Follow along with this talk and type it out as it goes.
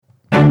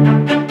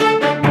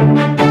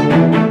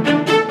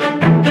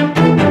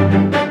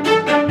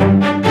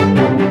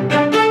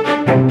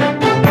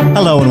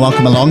Hello and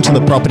welcome along to the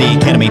Property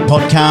Academy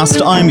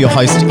podcast. I'm your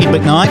host, Ed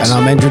McKnight. And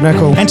I'm Andrew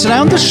Nicol. And today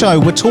on the show,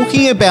 we're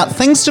talking about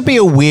things to be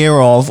aware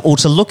of or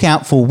to look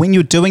out for when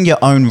you're doing your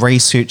own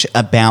research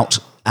about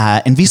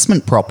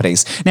investment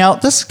properties. Now,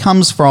 this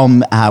comes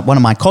from one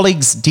of my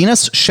colleagues,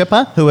 Dennis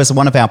Schipper, who is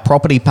one of our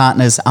property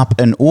partners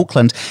up in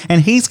Auckland,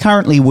 and he's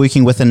currently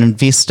working with an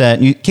investor,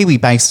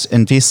 Kiwi-based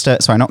investor,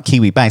 sorry, not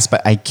Kiwi-based,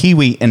 but a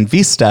Kiwi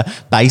investor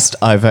based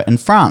over in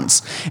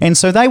France. And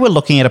so they were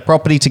looking at a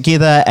property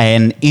together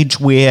in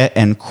Edgware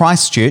in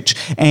Christchurch,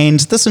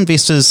 and this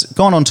investor's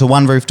gone onto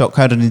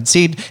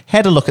oneroof.co.nz,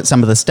 had a look at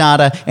some of this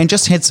data, and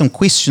just had some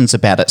questions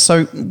about it.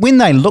 So when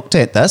they looked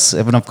at this,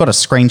 and I've got a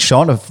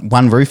screenshot of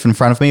OneRoof in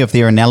front of me of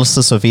their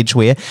analysis of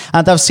Edgware,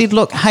 they've said,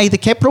 look, hey, the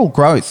capital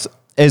growth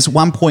is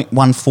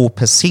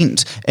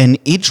 1.14% in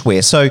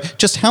Edgware. So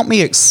just help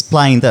me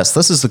explain this.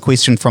 This is the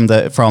question from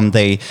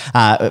the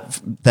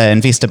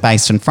investor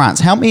based in France.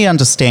 Help me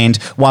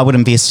understand why I would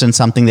invest in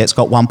something that's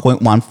got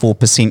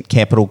 1.14%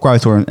 capital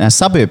growth or in a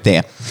suburb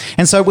there.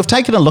 And so we've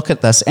taken a look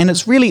at this, and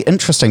it's really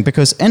interesting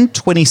because in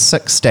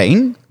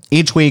 2016,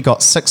 Edgware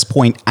got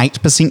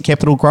 6.8%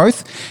 capital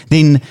growth.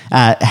 Then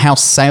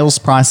house sales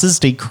prices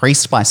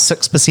decreased by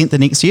 6% the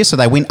next year. So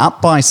they went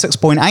up by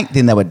 6.8%,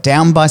 then they were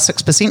down by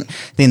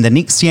 6%. Then the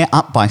next year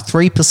up by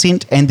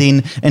 3%. And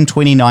then in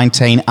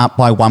 2019 up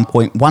by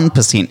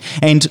 1.1%.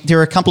 And there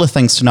are a couple of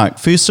things to note.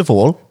 First of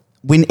all,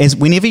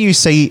 whenever you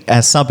see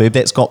a suburb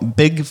that's got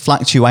big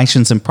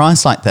fluctuations in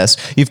price like this,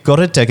 you've got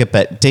to dig a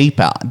bit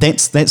deeper.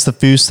 That's the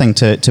first thing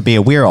to be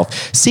aware of.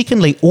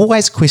 Secondly,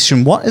 always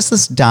question, what is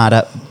this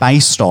data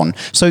based on?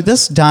 So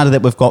this data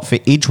that we've got for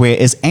Edgware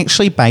is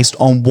actually based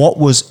on what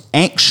was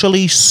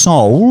actually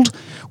sold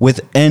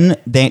within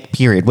that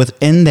period,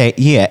 within that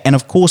year. And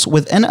of course,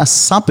 within a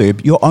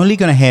suburb, you're only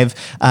going to have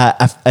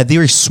a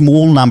very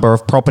small number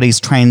of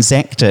properties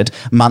transacted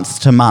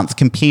month to month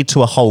compared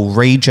to a whole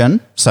region.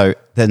 So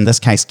in this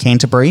case,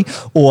 Canterbury,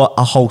 or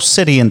a whole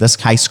city, in this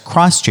case,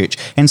 Christchurch.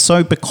 And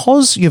so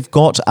because you've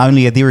got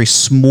only a very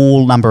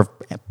small number of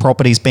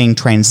properties being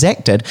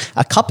transacted,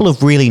 a couple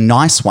of really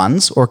nice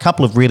ones or a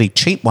couple of really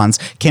cheap ones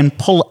can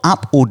pull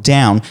up or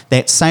down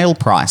that sale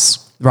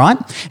price, right?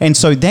 And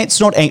so that's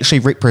not actually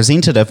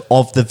representative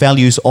of the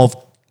values of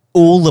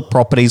all the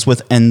properties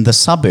within the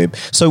suburb.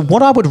 So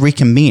what I would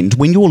recommend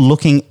when you're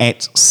looking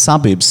at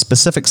suburbs,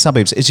 specific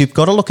suburbs, is you've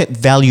got to look at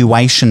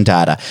valuation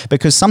data,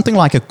 because something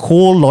like a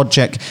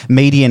CoreLogic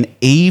median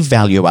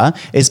E-valuer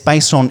is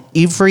based on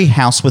every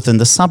house within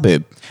the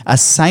suburb. A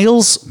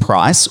sales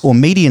price or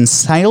median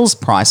sales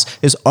price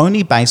is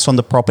only based on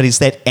the properties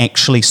that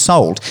actually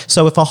sold.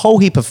 So if a whole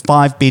heap of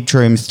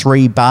 5-bedroom,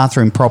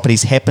 3-bathroom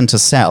properties happen to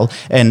sell,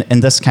 in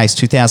this case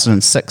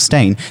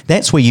 2016,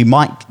 that's where you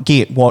might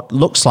get what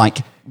looks like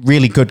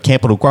really good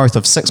capital growth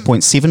of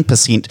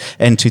 6.7%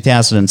 in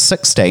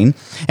 2016.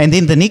 And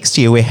then the next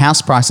year where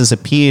house prices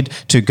appeared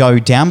to go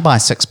down by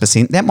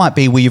 6%, that might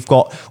be where you've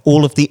got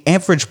all of the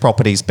average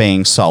properties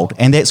being sold.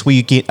 And that's where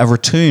you get a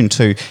return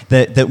to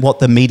what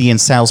the median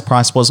sales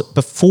price was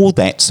before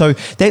that. So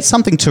that's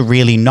something to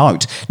really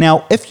note.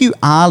 Now, if you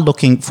are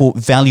looking for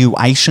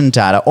valuation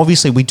data,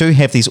 obviously we do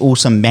have these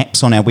awesome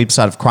maps on our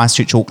website of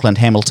Christchurch, Auckland,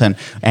 Hamilton,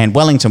 and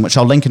Wellington, which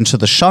I'll link into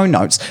the show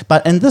notes.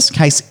 But in this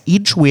case,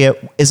 Edgware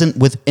isn't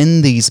within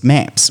these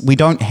maps. We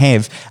don't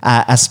have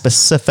a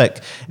specific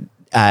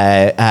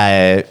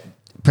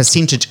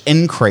percentage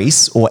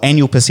increase or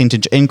annual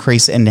percentage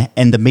increase in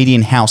the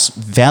median house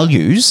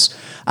values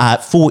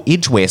for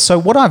Edgware. So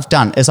what I've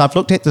done is I've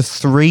looked at the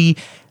 3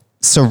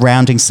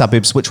 surrounding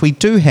suburbs which we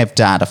do have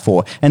data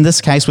for. In this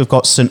case, we've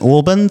got St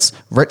Albans,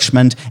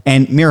 Richmond,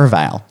 and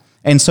Maryvale.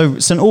 And so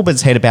St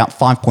Albans had about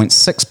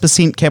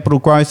 5.6% capital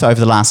growth over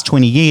the last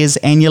 20 years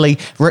annually.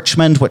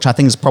 Richmond, which I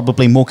think is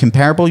probably more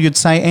comparable, you'd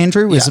say,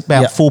 Andrew, is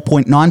about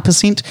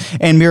 4.9%,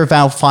 and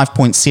Maryvale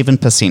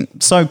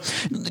 5.7%. So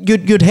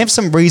you'd have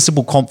some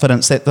reasonable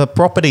confidence that the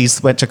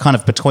properties which are kind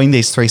of between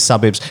these 3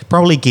 suburbs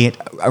probably get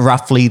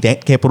roughly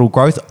that capital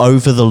growth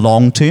over the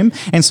long term.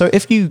 And so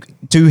if you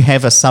do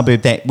have a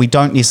suburb that we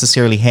don't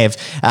necessarily have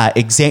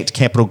exact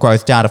capital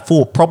growth data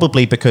for,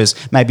 probably because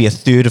maybe a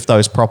third of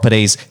those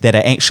properties that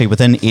are actually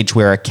within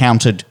Edgware are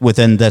counted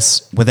within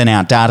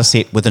our data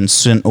set within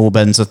St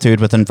Albans, a third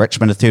within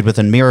Richmond, a third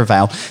within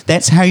Maryvale.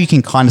 That's how you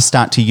can kind of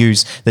start to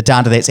use the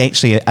data that's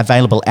actually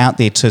available out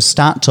there to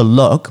start to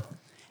look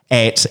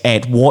at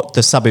what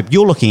the suburb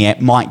you're looking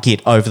at might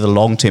get over the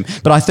long term.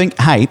 But I think,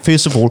 hey,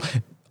 first of all,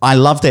 I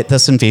love that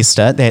this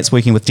investor that's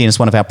working with Dennis,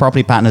 one of our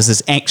property partners,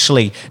 is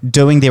actually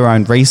doing their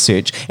own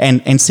research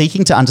and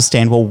seeking to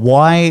understand, well,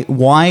 why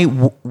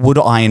would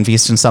I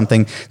invest in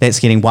something that's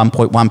getting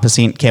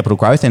 1.1% capital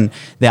growth? And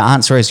the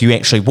answer is you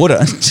actually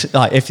wouldn't.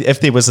 Like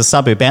if there was a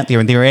suburb out there,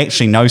 and there are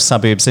actually no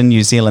suburbs in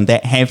New Zealand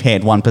that have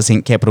had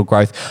 1% capital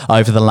growth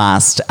over the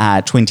last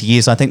 20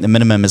 years. I think the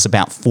minimum is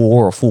about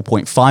 4 or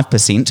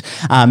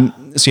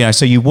 4.5%.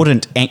 so you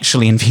wouldn't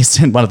actually invest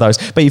in one of those,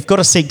 but you've got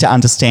to seek to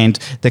understand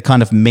the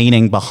kind of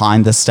meaning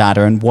behind this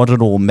data and what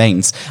it all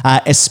means,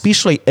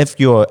 especially if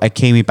you're a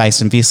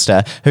Kiwi-based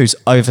investor who's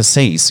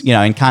overseas,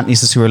 and can't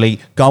necessarily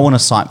go on a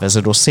site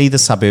visit or see the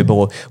suburb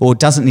or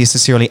doesn't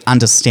necessarily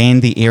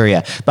understand the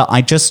area. But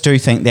I just do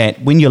think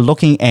that when you're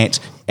looking at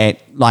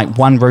like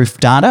OneRoof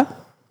data,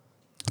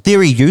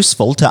 very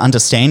useful to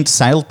understand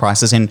sale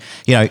prices, and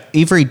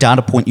every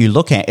data point you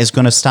look at is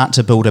going to start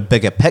to build a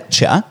bigger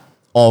picture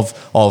of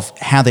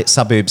how that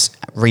suburb's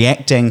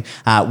reacting,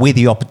 where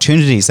the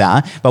opportunities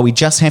are. But we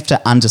just have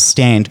to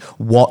understand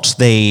what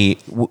the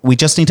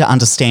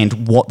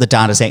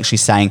data is actually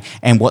saying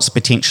and what's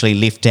potentially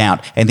left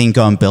out, and then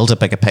go and build a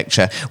bigger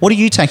picture. What are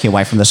you taking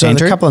away from this,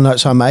 Andrew? A couple of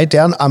notes I made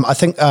down. I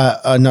think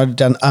I noted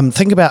down.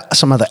 Think about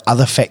some of the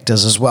other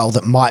factors as well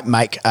that might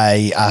make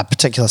a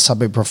particular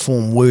suburb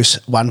perform worse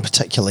one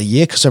particular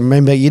year. Because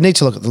remember, you need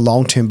to look at the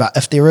long term. But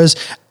if there is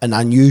an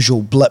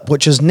unusual blip,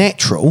 which is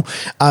natural,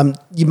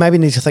 you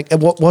maybe need to think,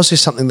 was there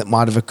something that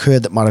might have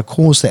occurred that might have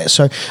caused that?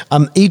 So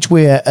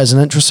Edgware is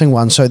an interesting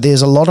one. So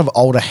there's a lot of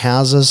older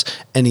houses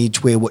in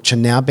Edgware which are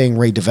now being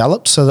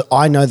redeveloped. So that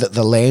I know that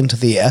the land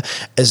there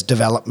is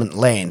development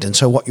land. And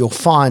so what you'll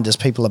find is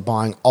people are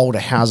buying older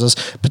houses,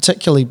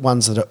 particularly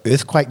ones that are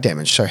earthquake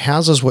damaged. So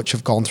houses which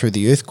have gone through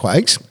the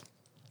earthquakes,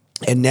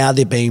 and now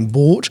they're being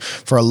bought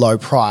for a low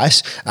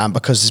price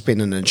because there's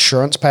been an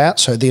insurance payout.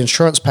 So the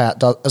insurance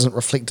payout isn't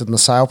reflected in the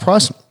sale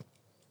price.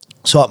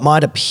 So it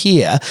might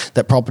appear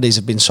that properties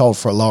have been sold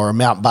for a lower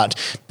amount, but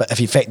if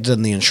you factor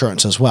in the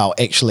insurance as well,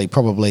 actually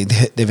probably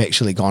they've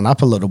actually gone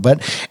up a little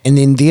bit, and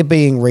then they're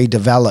being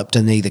redeveloped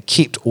and either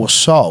kept or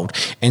sold.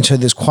 And so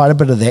there's quite a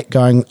bit of that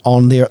going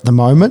on there at the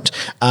moment.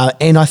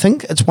 And I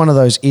think it's one of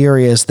those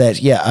areas that,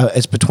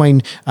 it's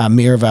between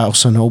Maryvale,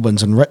 St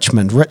Albans and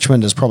Richmond.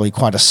 Richmond is probably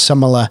quite a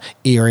similar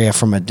area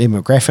from a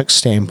demographic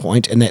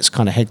standpoint, and that's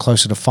kind of had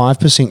closer to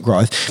 5%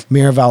 growth.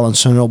 Maryvale and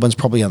St Albans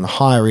probably on the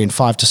higher end,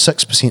 5 to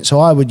 6%.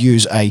 So I would use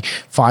a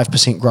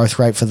 5% growth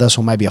rate for this,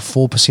 or maybe a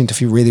 4%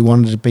 if you really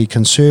wanted to be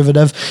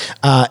conservative.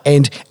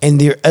 And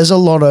there is a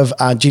lot of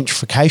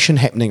gentrification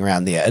happening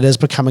around there. It is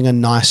becoming a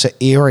nicer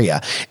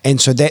area.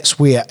 And so that's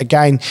where,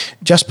 again,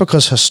 just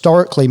because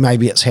historically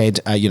maybe it's had,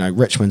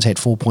 Richmond's had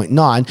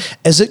 4.9,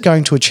 is it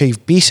going to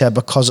achieve better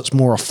because it's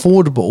more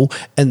affordable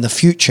in the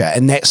future?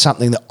 And that's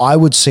something that I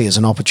would see as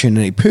an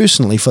opportunity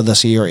personally for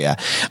this area.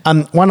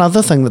 One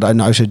other thing that I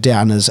noted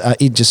down is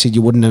Ed just said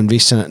you wouldn't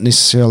invest in it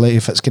necessarily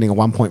if it's getting a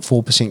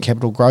 1.4%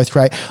 capital growth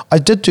rate. I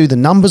did do the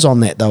numbers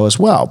on that though as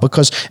well,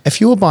 because if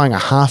you were buying a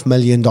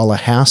 $500,000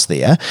 house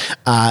there,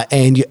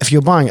 if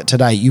you're buying it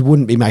today, you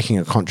wouldn't be making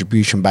a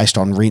contribution based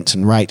on rents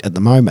and rate at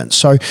the moment.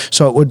 So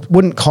it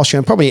wouldn't cost you,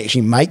 and probably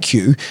actually make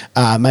you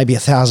maybe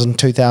 $1,000,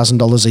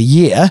 $2,000 a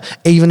year,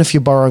 even if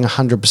you're borrowing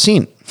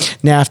 100%.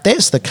 Now, if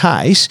that's the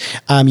case,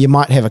 you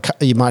might have a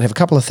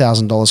couple of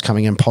 $1,000s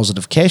coming in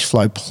positive cash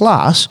flow,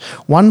 plus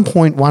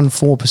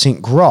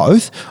 1.14%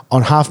 growth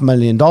on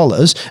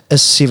 $500,000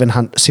 is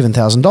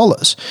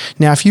 $7,000.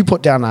 Now, if you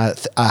put down a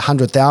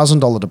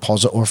 $100,000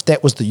 deposit, or if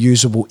that was the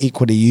usable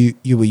equity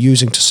you were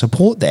using to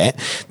support that,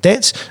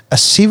 that's a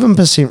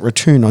 7%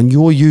 return on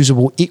your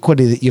usable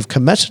equity that you've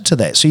committed to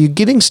that. So you're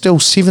getting still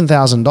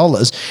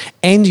 $7,000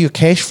 and your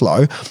cash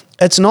flow.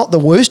 It's not the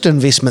worst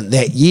investment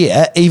that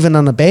year, even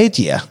in a bad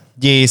year.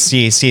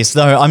 Yes.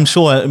 Though I'm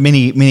sure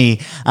many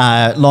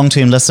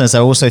long-term listeners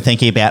are also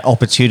thinking about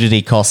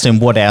opportunity cost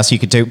and what else you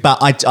could do. But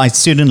I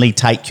certainly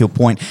take your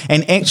point.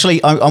 And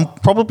actually, I'm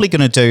probably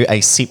going to do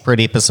a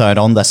separate episode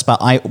on this.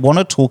 But I want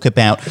to talk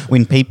about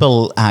when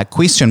people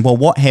question, well,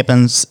 what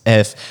happens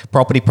if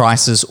property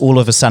prices all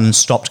of a sudden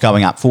stopped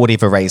going up for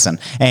whatever reason?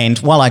 And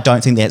while I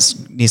don't think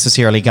that's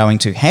necessarily going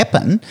to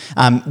happen,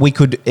 we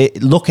could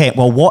look at,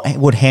 well, what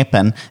would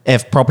happen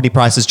if property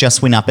prices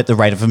just went up at the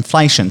rate of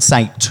inflation,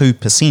 say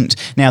 2%?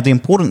 Now, the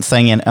important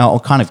thing, and I'll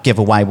kind of give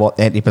away what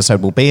that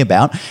episode will be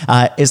about,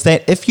 is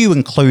that if you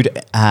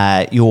include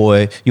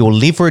your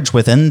leverage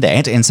within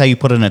that, and say you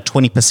put in a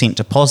 20%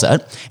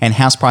 deposit and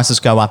house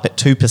prices go up at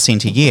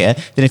 2% a year,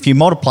 then if you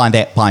multiply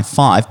that by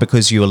 5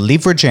 because you're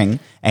leveraging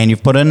and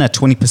you've put in a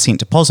 20%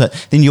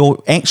 deposit, then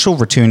your actual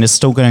return is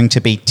still going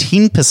to be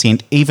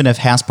 10%, even if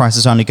house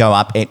prices only go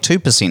up at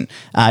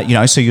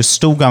 2%. So you're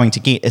still going to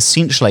get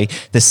essentially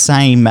the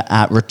same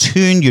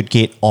return you'd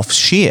get off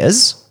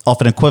shares, of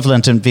an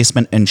equivalent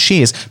investment in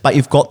shares, but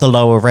you've got the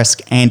lower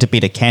risk and a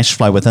better cash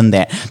flow within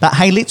that. But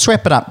hey, let's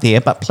wrap it up there.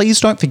 But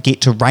please don't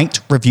forget to rate,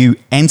 review,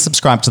 and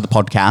subscribe to the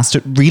podcast.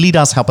 It really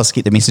does help us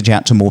get the message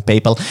out to more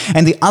people.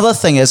 And the other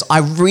thing is, I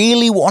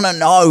really want to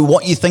know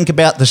what you think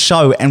about the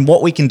show and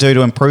what we can do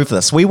to improve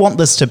this. We want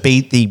this to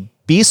be the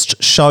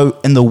best show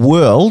in the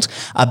world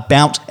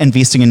about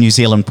investing in New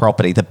Zealand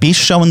property. The best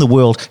show in the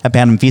world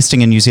about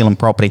investing in New Zealand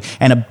property.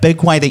 And a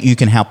big way that you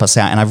can help us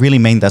out, and I really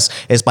mean this,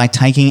 is by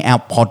taking our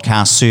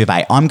podcast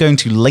survey. I'm going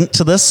to link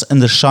to this in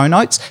the show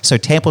notes. So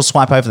tap or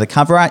swipe over the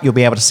cover art. You'll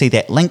be able to see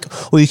that link.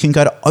 Or you can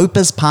go to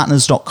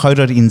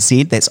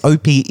opespartners.co.nz. That's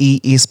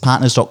OPES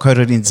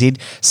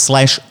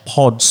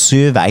partners.co.nz/pod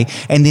survey.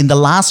 And then the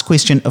last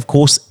question, of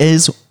course,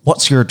 is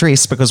what's your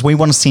address? Because we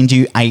want to send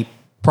you a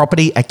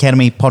Property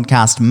Academy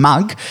podcast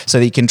mug so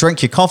that you can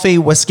drink your coffee,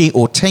 whiskey,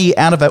 or tea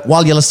out of it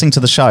while you're listening to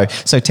the show.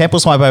 So tap or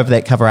swipe over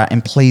that cover art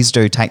and please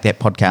do take that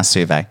podcast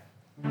survey.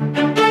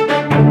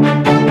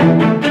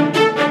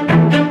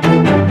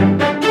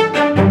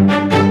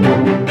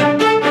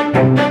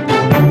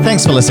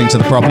 Thanks for listening to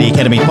the Property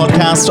Academy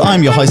podcast.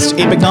 I'm your host,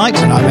 Ed McKnight.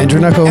 And I'm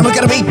Andrew Nicol. And we're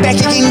going to be back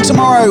again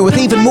tomorrow with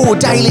even more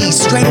daily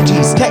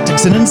strategies,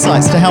 tactics, and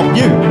insights to help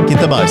you get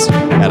the most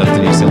out of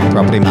the New Zealand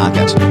property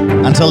market.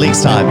 Until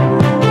next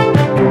time.